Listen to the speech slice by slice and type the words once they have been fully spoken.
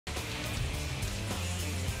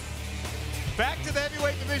Back to the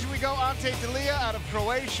heavyweight division we go. Ante Delija out of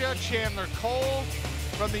Croatia, Chandler Cole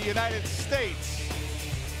from the United States.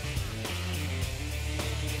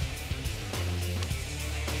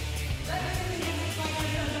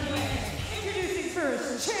 Introducing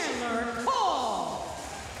first, Chandler Cole.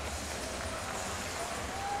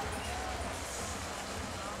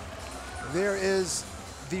 There is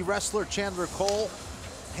the wrestler Chandler Cole,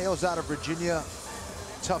 hails out of Virginia,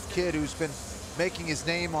 tough kid who's been making his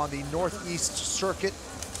name on the Northeast circuit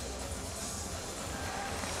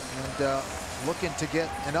and looking to get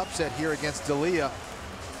an upset here against Delija.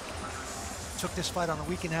 Took this fight on a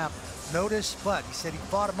week and a half notice, but he said he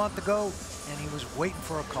fought a month ago and he was waiting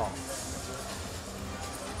for a call.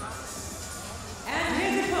 And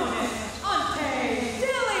his opponent, Ante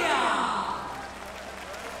Delija.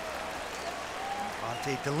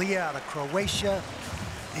 Ante Delija out of Croatia.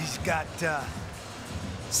 He's got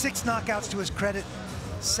 6 knockouts to his credit,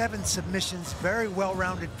 7 submissions, very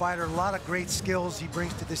well-rounded fighter, a lot of great skills he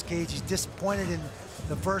brings to this cage. He's disappointed in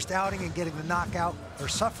the first outing and getting the knockout, or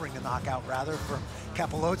suffering the knockout rather, from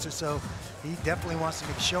Capelozza, so he definitely wants to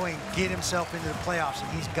make a showing, get himself into the playoffs, and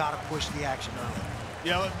he's got to push the action early.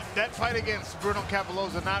 You know, that fight against Bruno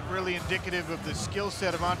Capelozza not really indicative of the skill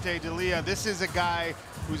set of Ante Delija. This is a guy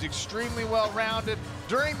who's extremely well-rounded.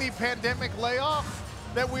 During the pandemic layoff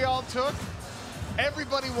that we all took,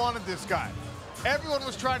 everybody wanted this guy. Everyone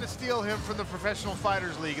was trying to steal him from the Professional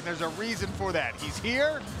Fighters League, and there's a reason for that. He's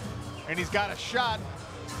here, and he's got a shot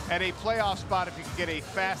at a playoff spot if he can get a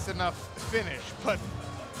fast enough finish. But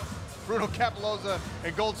Bruno Capelozza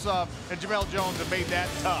and Goltsov and Jamel Jones have made that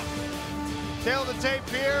tough. Tail of the tape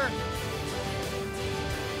here.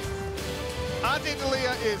 Ante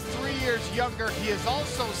Delija is 3 years younger. He is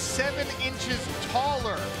also 7 inches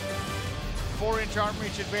taller. 4-inch arm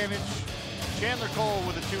reach advantage. Chandler Cole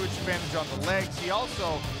with a 2-inch advantage on the legs. He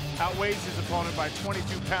also outweighs his opponent by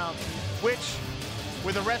 22 pounds, which,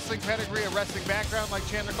 with a wrestling pedigree, a wrestling background like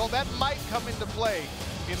Chandler Cole, that might come into play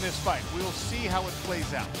in this fight. We will see how it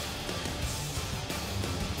plays out.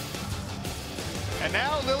 And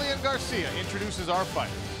now Lillian Garcia introduces our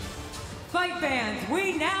fighters. Fight fans,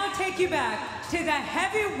 we now take you back to the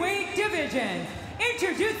heavyweight division.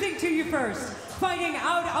 Introducing to you first, fighting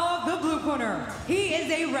out of the blue corner, he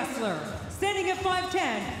is a wrestler. Standing at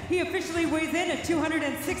 5'10", he officially weighs in at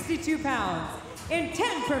 262 pounds. In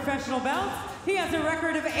 10 professional bouts, he has a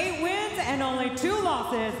record of 8 wins and only 2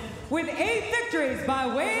 losses, with 8 victories by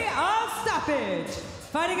way of stoppage.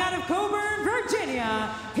 Fighting out of Coburn,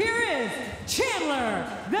 Virginia, here is Chandler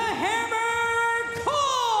the Hammer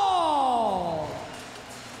Cole.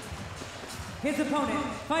 His opponent,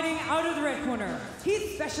 fighting out of the red corner,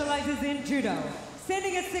 he specializes in judo.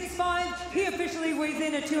 Standing at 6'5", he officially weighs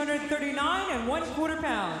in at 239 1/4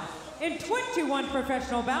 pounds. In 21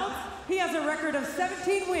 professional bouts, he has a record of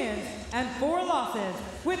 17 wins and 4 losses,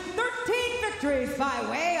 with 13 victories by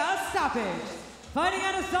way of stoppage. Fighting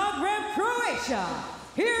out of Zagreb, Croatia,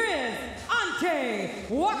 here is Ante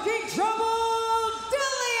Walking Trouble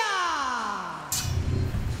Delija.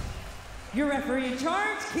 Your referee in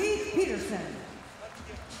charge, Keith Peterson.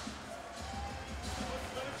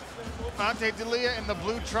 Ante Delija in the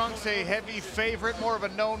blue trunks, a heavy favorite, more of a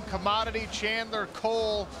known commodity. Chandler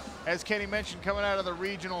Cole, as Kenny mentioned, coming out of the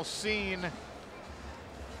regional scene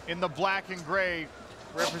in the black and gray,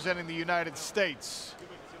 representing the United States.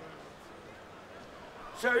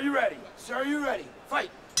 Sir, are you ready? Sir, are you ready?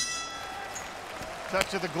 Fight.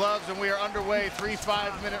 Touch of the gloves, and we are underway. 3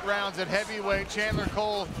 5-minute rounds at heavyweight. Chandler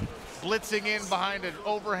Cole blitzing in behind an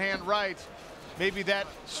overhand right. Maybe that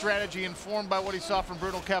strategy informed by what he saw from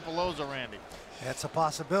Bruno Capelozza, Randy. That's a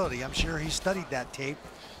possibility. I'm sure he studied that tape.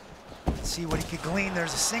 Let's see what he could glean.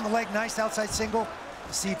 There's a single leg, nice outside single.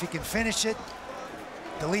 Let's see if he can finish it.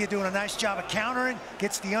 Delija doing a nice job of countering,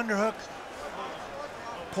 gets the underhook.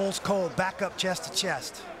 Pulls Cole back up chest to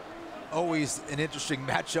chest. Always an interesting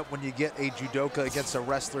matchup when you get a judoka against a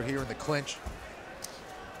wrestler here in the clinch.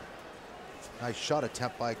 Nice shot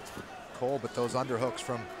attempt by Cole, but those underhooks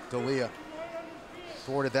from Delija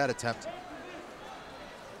thwarted that attempt.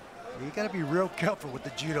 You got to be real careful with the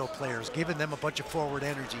judo players, giving them a bunch of forward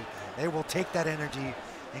energy. They will take that energy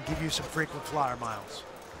and give you some frequent flyer miles.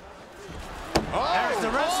 There's the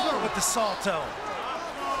wrestler with the salto.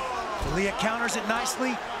 Delija counters it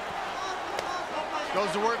nicely.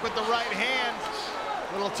 Goes to work with the right hand.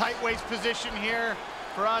 Little tight waist position here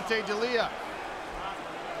for Ante Delija.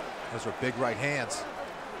 Those are big right hands.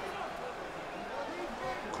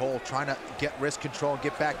 Cole trying to get wrist control and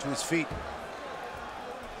get back to his feet.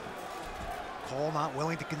 Cole not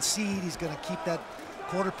willing to concede. He's going to keep that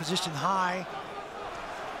quarter position high.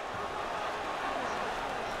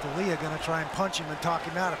 Delija going to try and punch him and talk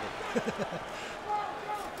him out of it.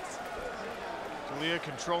 Delija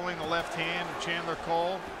controlling the left hand of Chandler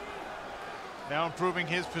Cole. Now improving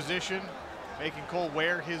his position, making Cole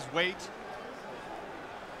wear his weight.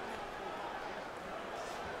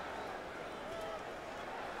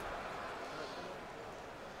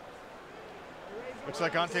 Looks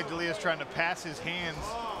like Ante Delija is trying to pass his hands.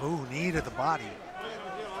 Ooh, knee to the body.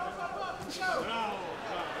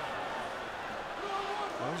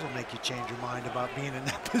 Those will make you change your mind about being in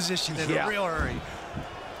that position in a real hurry.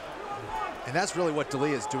 And that's really what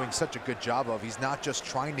Delija is doing such a good job of. He's not just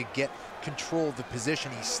trying to get control of the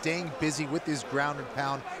position. He's staying busy with his ground and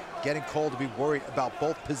pound, getting Cole to be worried about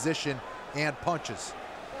both position and punches.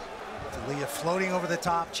 Delija floating over the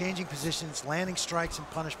top, changing positions, landing strikes and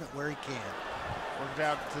punishment where he can. Worked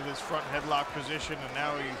out to this front headlock position, and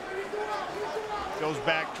now he goes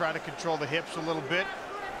back, trying to control the hips a little bit.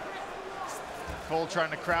 Cole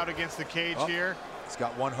trying to crowd against the cage here. He's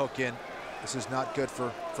got one hook in. This is not good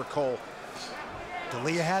for Cole.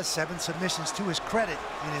 Delija has 7 submissions to his credit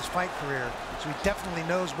in his fight career, so he definitely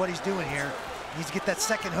knows what he's doing here. He needs to get that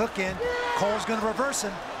second hook in. Cole's going to reverse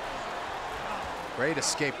him. Great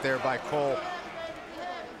escape there by Cole.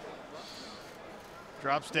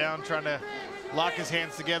 Drops down, trying to lock his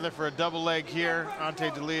hands together for a double leg here. Ante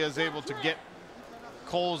Delija is able to get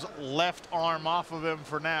Cole's left arm off of him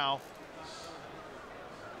for now.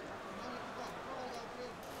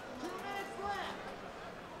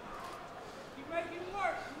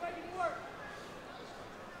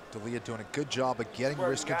 Delija doing a good job of getting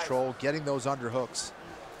wrist control, getting those underhooks.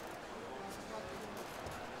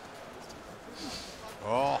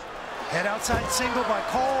 Oh. Head outside single by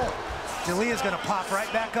Cole. Delija's going to pop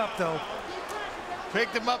right back up, though.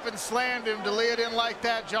 Picked him up and slammed him. Delija didn't like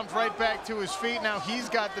that. Jumped right back to his feet. Now he's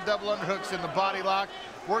got the double underhooks in the body lock.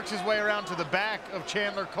 Works his way around to the back of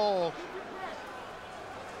Chandler Cole.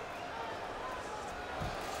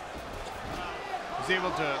 He's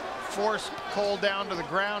able to force Cole down to the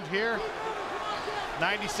ground here.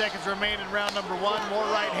 90 seconds remain in round number 1. More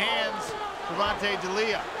right hands from Ante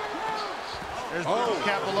Delija. There's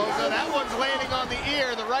Capoloza. That one's landing on the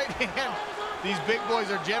ear, the right hand. These big boys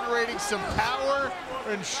are generating some power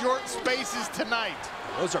in short spaces tonight.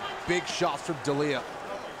 Those are big shots from Delija.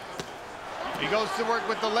 He goes to work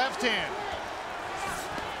with the left hand.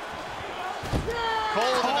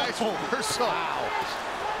 Cole with a nice reversal. Wow.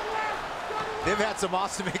 They've had some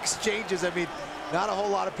awesome exchanges. I mean, not a whole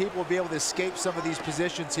lot of people will be able to escape some of these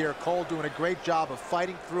positions here. Cole doing a great job of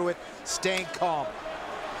fighting through it, staying calm.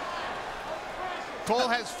 Cole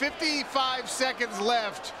has 55 seconds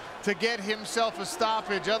left to get himself a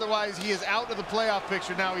stoppage. Otherwise, he is out of the playoff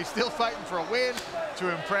picture. Now he's still fighting for a win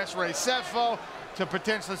to impress Ray Sefo, to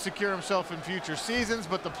potentially secure himself in future seasons.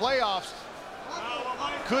 But the playoffs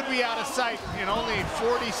could be out of sight in only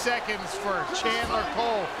 40 seconds for Chandler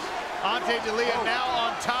Cole. Ante Delija now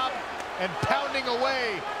on top and pounding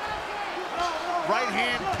away. Right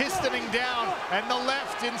hand pistoning down, and the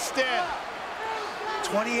left instead.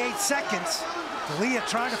 28 seconds. Delija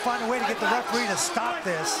trying to find a way to get the referee to stop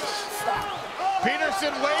this.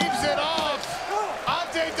 Peterson waves it off.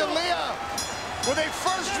 Ante Delija with a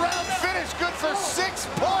first round finish, good for 6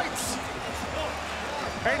 points.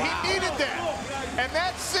 And he needed that. And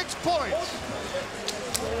that's 6 points.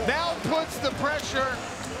 Now puts the pressure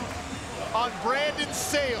on Brandon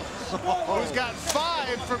Sales, who's got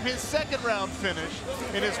 5 from his second round finish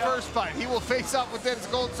in his first fight. He will face off with Dennis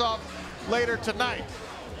Goltsov later tonight.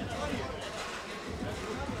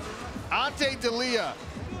 Ante Delija,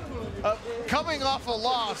 coming off a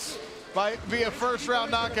loss via first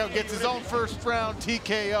round knockout, gets his own first round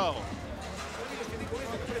TKO.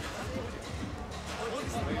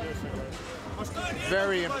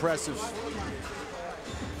 Very impressive.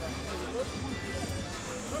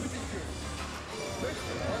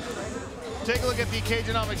 Take a look at the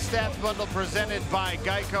Cageonomics stats bundle presented by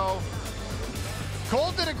Geico.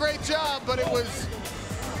 Cole did a great job, but it was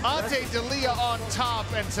Ante Delija on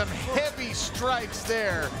top and some heavy strikes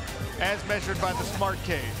there as measured by the Smart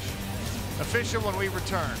Cage. Official when we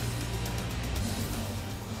return.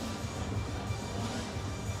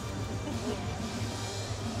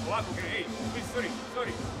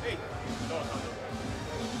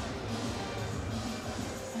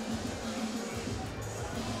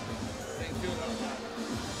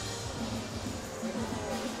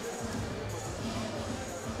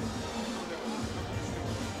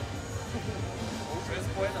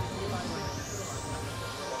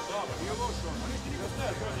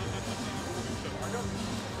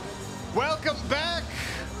 Welcome back.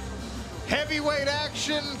 Heavyweight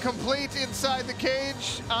action complete inside the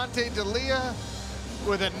cage. Ante Delija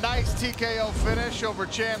with a nice TKO finish over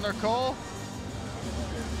Chandler Cole.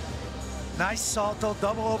 Nice salto,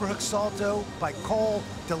 double overhook salto by Cole.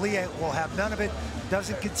 Delija will have none of it.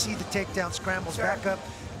 Doesn't concede the takedown, scrambles back up,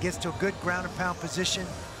 gets to a good ground and pound position,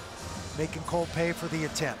 making Cole pay for the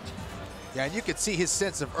attempt. Yeah, and you could see his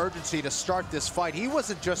sense of urgency to start this fight. He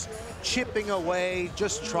wasn't just chipping away,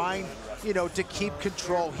 just trying, you know, to keep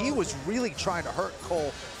control. He was really trying to hurt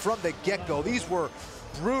Cole from the get-go. These were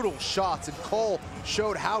brutal shots, and Cole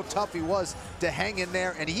showed how tough he was to hang in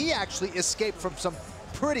there, and he actually escaped from some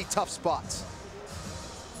pretty tough spots.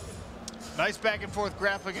 Nice back and forth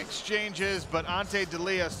grappling exchanges, but Ante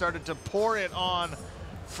Delija started to pour it on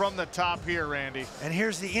from the top here, Randy. And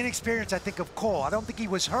here's the inexperience, I think, of Cole. I don't think he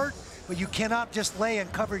was hurt, but you cannot just lay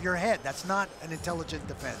and cover your head. That's not an intelligent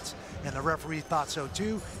defense. And the referee thought so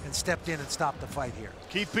too, and stepped in and stopped the fight here.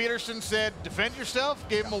 Keith Peterson said, defend yourself,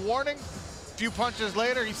 gave him a warning. A few punches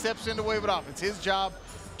later, he steps in to wave it off. It's his job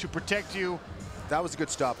to protect you. That was a good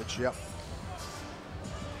stoppage, yep.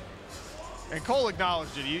 And Cole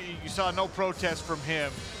acknowledged it. You saw no protest from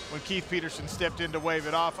him when Keith Peterson stepped in to wave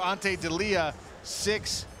it off. Ante Delija,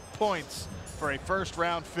 6 points for a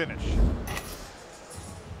first-round finish.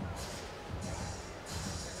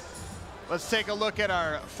 Let's take a look at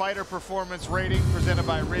our fighter performance rating presented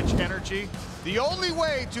by Rich Energy. The only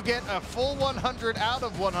way to get a full 100 out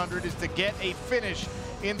of 100 is to get a finish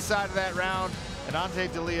inside of that round, and Ante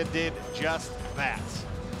Delija did just that.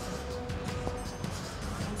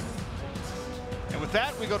 And with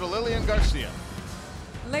that, we go to Lillian Garcia.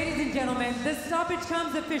 Ladies and gentlemen, the stoppage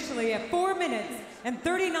comes officially at 4 minutes and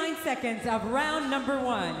 39 seconds of round number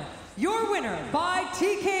 1. Your winner by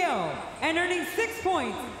TKO and earning 6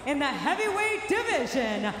 points in the heavyweight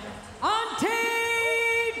division, Ante